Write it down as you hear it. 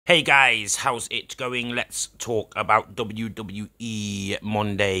Hey guys, how's it going? Let's talk about WWE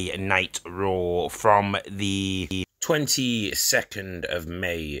Monday Night Raw from the 22nd of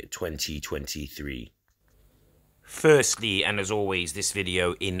May 2023. Firstly, and as always, this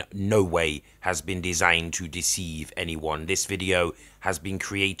video in no way has been designed to deceive anyone. This video has been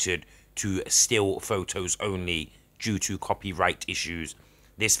created to still photos only due to copyright issues.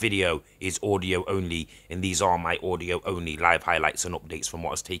 This video is audio only, and these are my audio only live highlights and updates from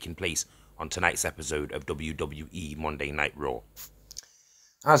what has taken place on tonight's episode of WWE Monday Night Raw.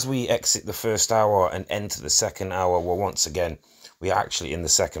 As we exit the first hour and enter the second hour, well, once again, we are actually in the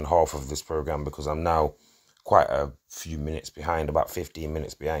second half of this program because I'm now quite a few minutes behind, about 15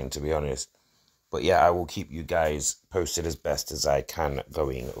 minutes behind, to be honest. But yeah, I will keep you guys posted as best as I can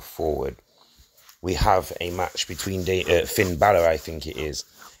going forward. We have a match between Finn Balor, I think it is,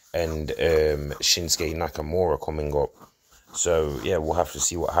 and Shinsuke Nakamura coming up. So yeah, we'll have to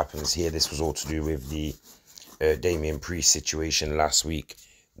see what happens here. This was all to do with the Damian Priest situation last week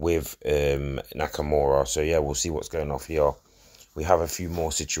with Nakamura. So yeah, we'll see what's going on here. We have a few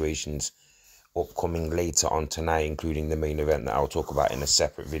more situations upcoming later on tonight, including the main event that I'll talk about in a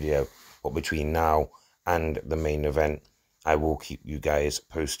separate video. But between now and the main event, I will keep you guys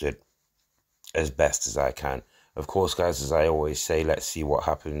posted as best as I can. Of course, guys, as I always say, let's see what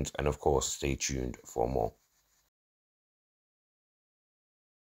happens, and of course, stay tuned for more.